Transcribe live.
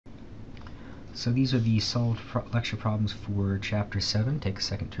So these are the solved lecture problems for Chapter 7. Take a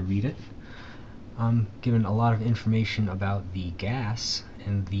second to read it. I'm given a lot of information about the gas,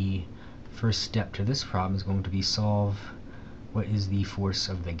 and the first step to this problem is going to be solve what is the force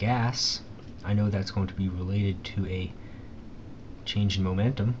of the gas. I know that's going to be related to a change in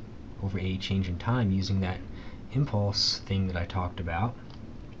momentum over a change in time using that impulse thing that I talked about.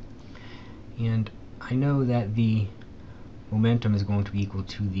 And I know that the momentum is going to be equal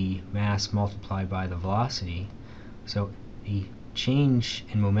to the mass multiplied by the velocity. So a change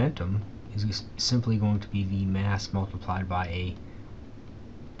in momentum is simply going to be the mass multiplied by a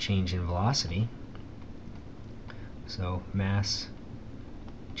change in velocity. So mass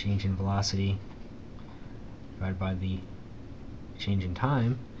change in velocity divided by the change in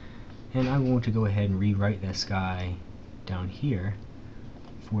time. And I'm going to go ahead and rewrite this guy down here.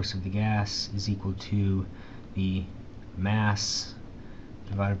 Force of the gas is equal to the mass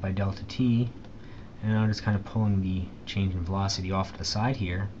divided by delta t, and I'm just kind of pulling the change in velocity off to the side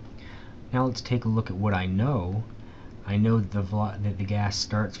here. Now let's take a look at what I know. I know that the gas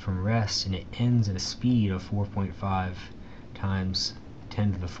starts from rest and it ends at a speed of 4.5 times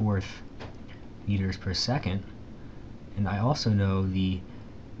 10 to the 4th meters per second, and I also know the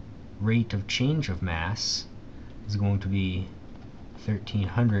rate of change of mass is going to be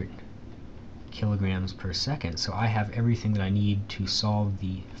 1300 kilograms per second. So I have everything that I need to solve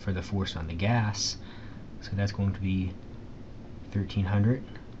for the force on the gas. So that's going to be 1300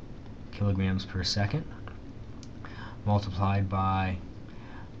 kilograms per second multiplied by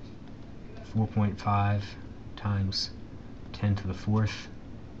 4.5 times 10 to the 4th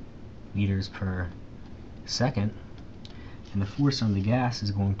meters per second, and the force on the gas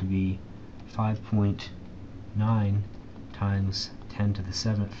is going to be 5.9 times 10 to the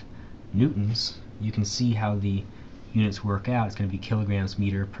 7th newtons. You can see how the units work out. It's going to be kilograms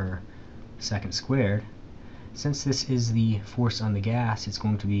meter per second squared. Since this is the force on the gas, it's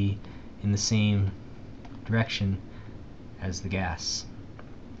going to be in the same direction as the gas.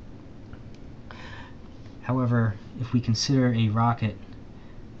 However, if we consider a rocket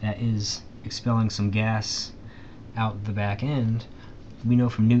that is expelling some gas out the back end, we know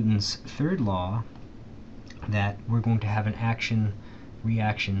from Newton's third law that we're going to have an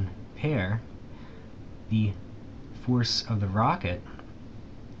action-reaction pair. The force of the rocket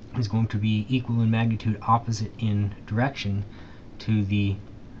is going to be equal in magnitude, opposite in direction to the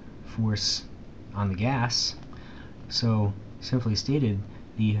force on the gas. So simply stated,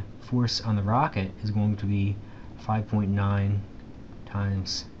 the force on the rocket is going to be 5.9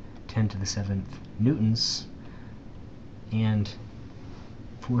 times 10 to the 7th newtons, and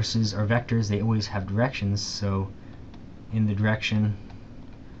forces are vectors. They always have directions, so in the direction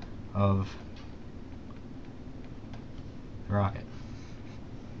of the rocket.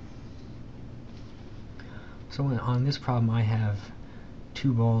 So on this problem I have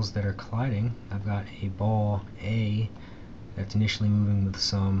two balls that are colliding. I've got a ball A that's initially moving with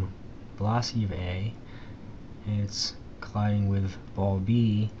some velocity of A, and it's colliding with ball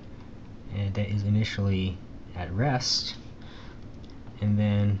B, and that is initially at rest. And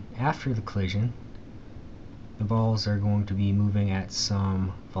then after the collision, the balls are going to be moving at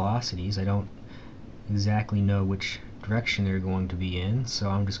some velocities. I don't exactly know which direction they're going to be in, so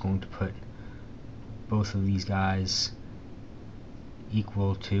I'm just going to put both of these guys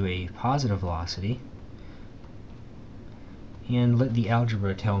equal to a positive velocity and let the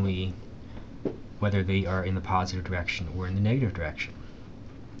algebra tell me whether they are in the positive direction or in the negative direction.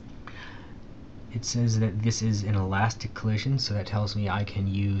 It says that this is an elastic collision, so that tells me I can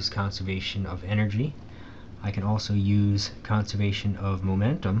use conservation of energy. I can also use conservation of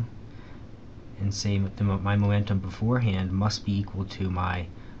momentum and say my momentum beforehand must be equal to my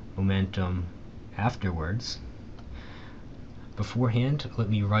momentum afterwards. Beforehand, let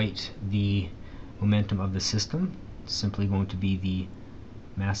me write the momentum of the system. It's simply going to be the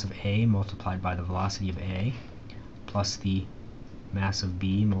mass of A multiplied by the velocity of A plus the mass of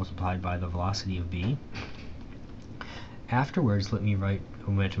B multiplied by the velocity of B. Afterwards, let me write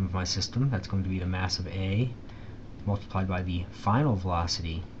the momentum of my system. That's going to be the mass of A multiplied by the final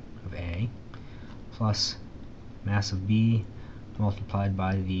velocity of A plus mass of B multiplied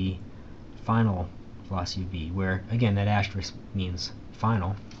by the final velocity of B, where again that asterisk means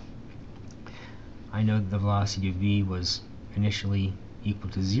final. I know that the velocity of B was initially equal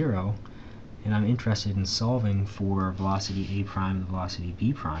to 0, and I'm interested in solving for velocity A prime and velocity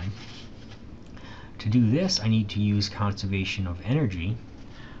B prime. To do this, I need to use conservation of energy.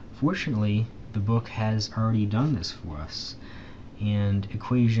 Fortunately, the book has already done this for us, and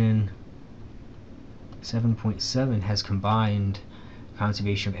equation 7.7 has combined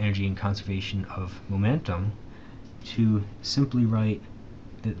conservation of energy and conservation of momentum to simply write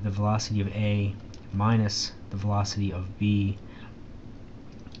the velocity of A minus the velocity of B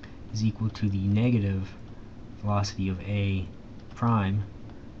is equal to the negative velocity of A prime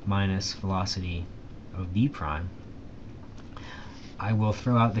minus velocity of B prime. I will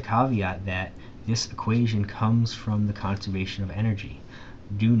throw out the caveat that this equation comes from the conservation of energy.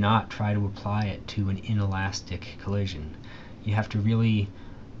 Do not try to apply it to an inelastic collision. You have to really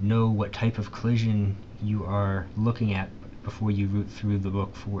know what type of collision you are looking at before you root through the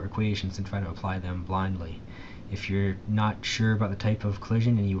book for equations and try to apply them blindly. If you're not sure about the type of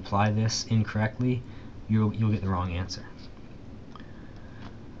collision and you apply this incorrectly, you'll get the wrong answer.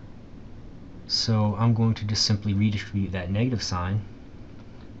 So I'm going to just simply redistribute that negative sign,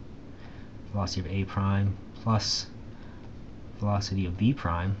 velocity of A prime plus velocity of B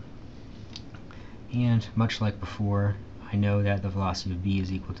prime, and much like before, I know that the velocity of B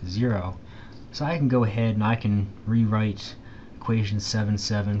is equal to 0, so I can go ahead and I can rewrite equation 7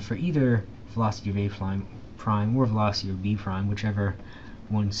 for either velocity of A prime or velocity of B prime, whichever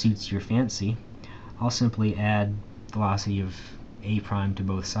one suits your fancy. I'll simply add velocity of A prime to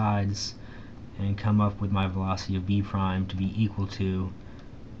both sides and come up with my velocity of B prime to be equal to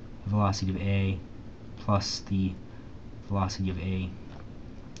the velocity of A plus the velocity of A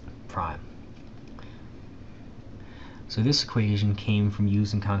prime. So this equation came from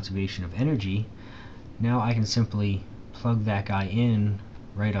using conservation of energy. Now I can simply plug that guy in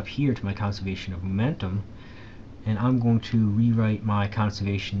right up here to my conservation of momentum, and I'm going to rewrite my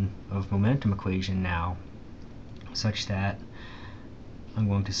conservation of momentum equation now such that I'm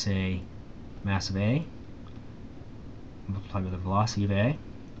going to say mass of A multiplied by the velocity of A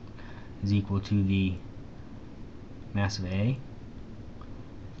is equal to the mass of A,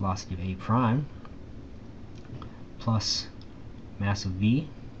 velocity of A prime, plus mass of B,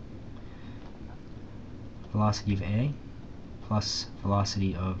 velocity of A, plus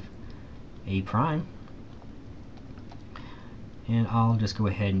velocity of A prime. And I'll just go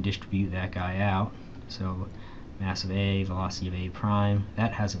ahead and distribute that guy out. So mass of A, velocity of A prime,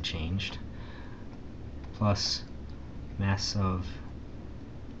 that hasn't changed, plus mass of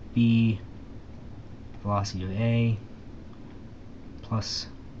B, velocity of A, plus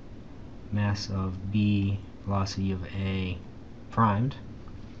mass of B, velocity of A primed.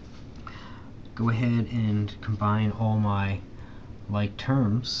 Go ahead and combine all my like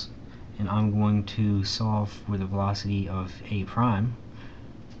terms, and I'm going to solve for the velocity of A prime.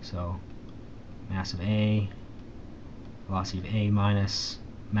 So mass of A, velocity of A minus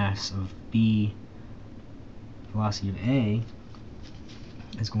mass of B, velocity of A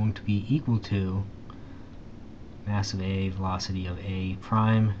is going to be equal to mass of A, velocity of A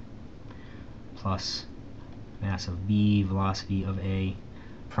prime, plus mass of B, velocity of A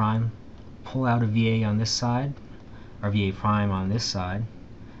prime. Pull out a VA on this side, or VA prime on this side,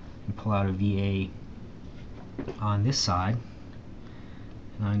 and pull out a VA on this side,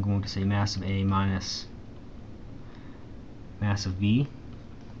 and I'm going to say mass of A minus mass of B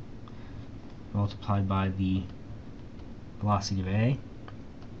multiplied by the velocity of A.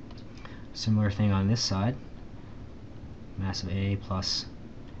 Similar thing on this side, mass of A plus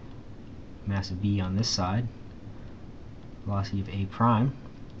mass of B on this side, velocity of A prime.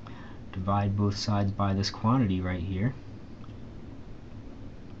 Divide both sides by this quantity right here,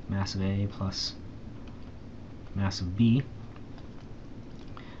 mass of A plus mass of B,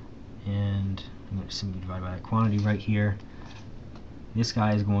 and I'm going to simply divide by that quantity right here. This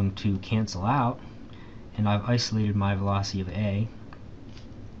guy is going to cancel out, and I've isolated my velocity of A.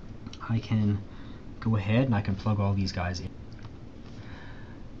 I can go ahead and I can plug all these guys in,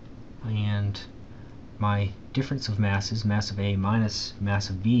 and my difference of masses, mass of A minus mass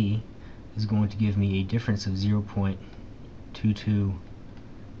of B, is going to give me a difference of 0.22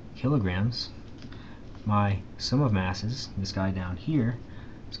 kilograms. My sum of masses, this guy down here,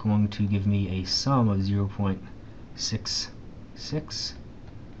 is going to give me a sum of 0.66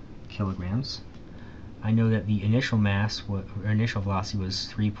 kilograms. I know that the initial mass, or initial velocity, was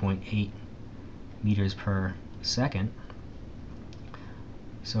 3.8 meters per second.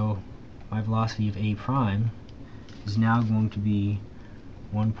 So my velocity of A prime is now going to be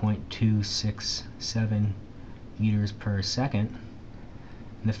 1.267 meters per second.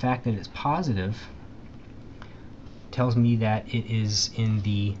 And the fact that it's positive tells me that it is in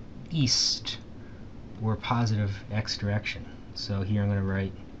the east, or positive x direction. So here I'm going to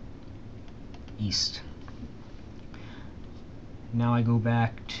write east. Now I go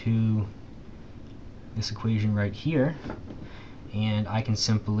back to this equation right here, and I can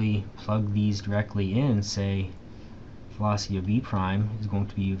simply plug these directly in and say velocity of B prime is going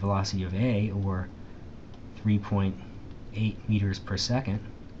to be velocity of A, or 3.8 meters per second,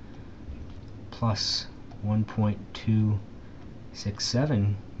 plus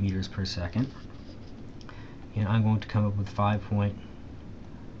 1.267 meters per second, and I'm going to come up with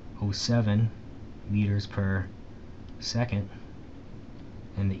 5.07 meters per second,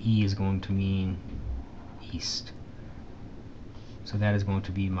 and the E is going to mean east. So that is going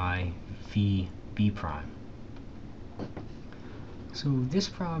to be my phi B prime. So this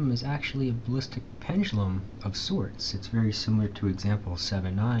problem is actually a ballistic pendulum of sorts. It's very similar to example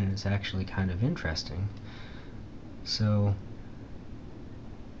 7.9, and it's actually kind of interesting. So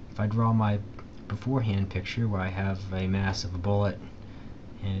if I draw my beforehand picture where I have a mass of a bullet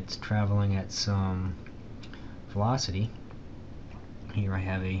and it's traveling at some velocity, here I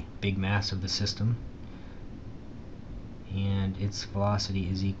have a big mass of the system, and its velocity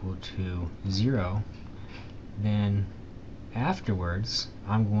is equal to 0, then afterwards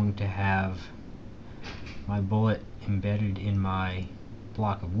I'm going to have my bullet embedded in my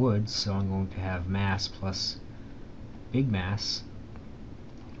block of wood, so I'm going to have mass plus big mass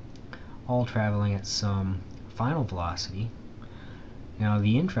all traveling at some final velocity. Now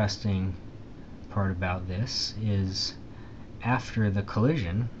the interesting part about this is after the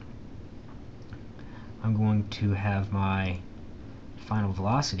collision I'm going to have my final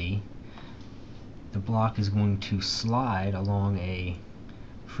velocity. The block is going to slide along a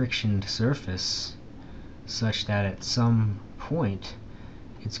frictioned surface such that at some point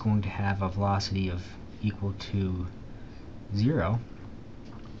it's going to have a velocity of equal to 0.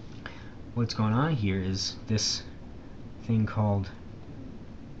 What's going on here is this thing called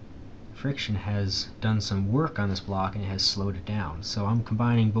friction has done some work on this block and it has slowed it down. So I'm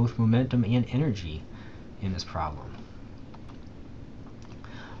combining both momentum and energy in this problem.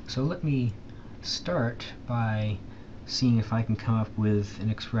 So let me start by seeing if I can come up with an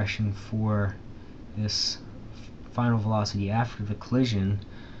expression for this final velocity after the collision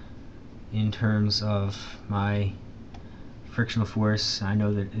in terms of my frictional force. I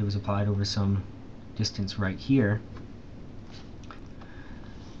know that it was applied over some distance right here,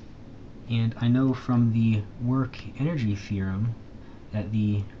 and I know from the work energy theorem that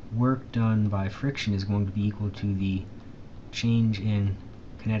the work done by friction is going to be equal to the change in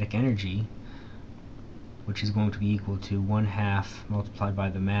kinetic energy, which is going to be equal to 1/2 multiplied by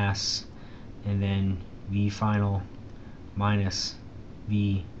the mass, and then V final minus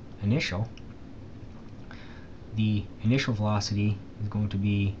V initial. The initial velocity is going to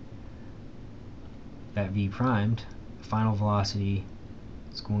be that V primed. The final velocity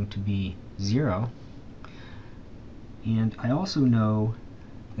is going to be 0. And I also know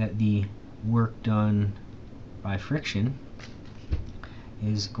that the work done by friction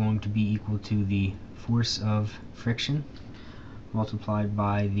is going to be equal to the force of friction multiplied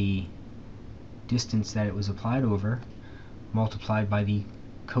by the distance that it was applied over multiplied by the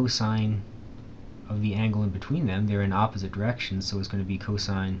cosine of the angle in between them. They're in opposite directions, so it's going to be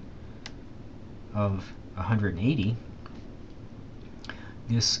cosine of 180.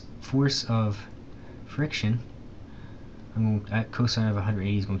 This force of friction, cosine of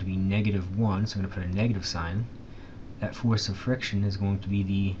 180 is going to be -1, so I'm going to put a negative sign. That force of friction is going to be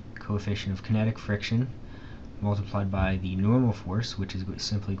the coefficient of kinetic friction multiplied by the normal force, which is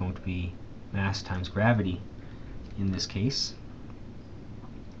simply going to be mass times gravity in this case.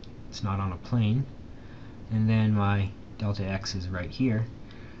 It's not on a plane. And then my delta x is right here.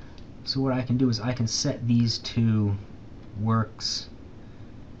 So what I can do is I can set these two works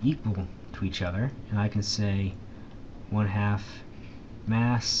equal to each other, and I can say 1/2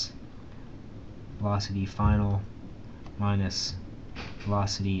 mass velocity final minus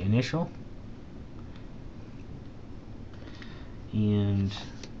velocity initial, and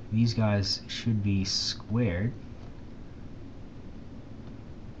these guys should be squared,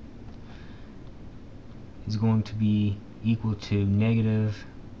 is going to be equal to negative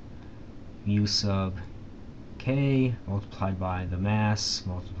mu sub k multiplied by the mass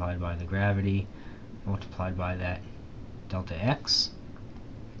multiplied by the gravity multiplied by that delta x.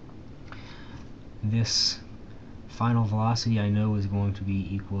 This final velocity I know is going to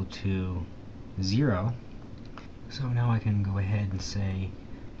be equal to 0. So now I can go ahead and say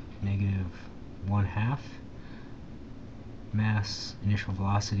 -1/2 mass initial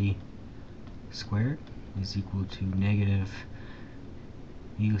velocity squared is equal to negative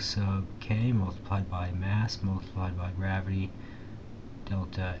mu sub k multiplied by mass multiplied by gravity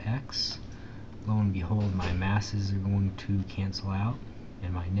delta x. Lo and behold, my masses are going to cancel out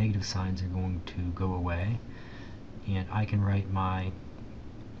and my negative signs are going to go away, and I can write my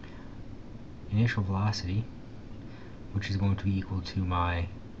initial velocity which is going to be equal to my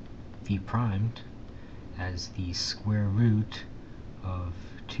v primed as the square root of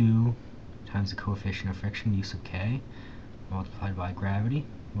 2 times the coefficient of friction, u sub k, multiplied by gravity,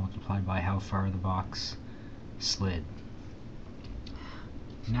 multiplied by how far the box slid.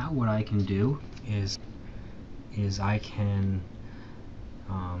 Now what I can do is I can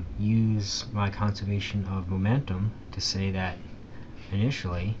use my conservation of momentum to say that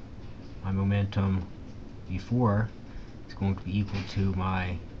initially my momentum before is going to be equal to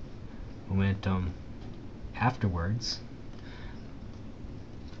my momentum afterwards,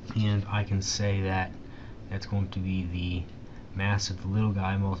 and I can say that that's going to be the mass of the little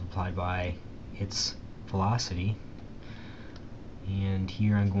guy multiplied by its velocity, and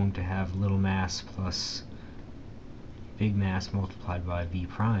here I'm going to have little mass plus big mass multiplied by v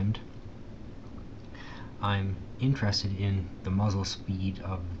primed. I'm interested in the muzzle speed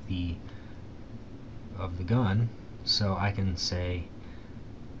of the gun, so I can say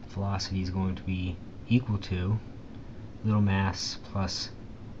velocity is going to be equal to little mass plus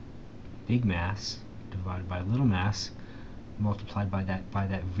big mass divided by little mass multiplied by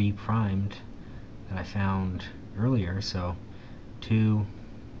that v primed that I found earlier, so 2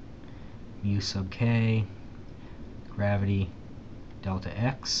 mu sub k gravity delta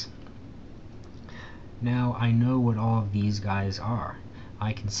x. Now I know what all of these guys are.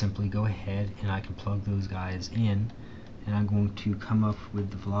 I can simply go ahead and I can plug those guys in, and I'm going to come up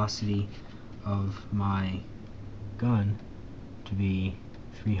with the velocity of my gun to be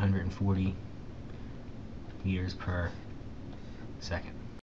 340 meters per second.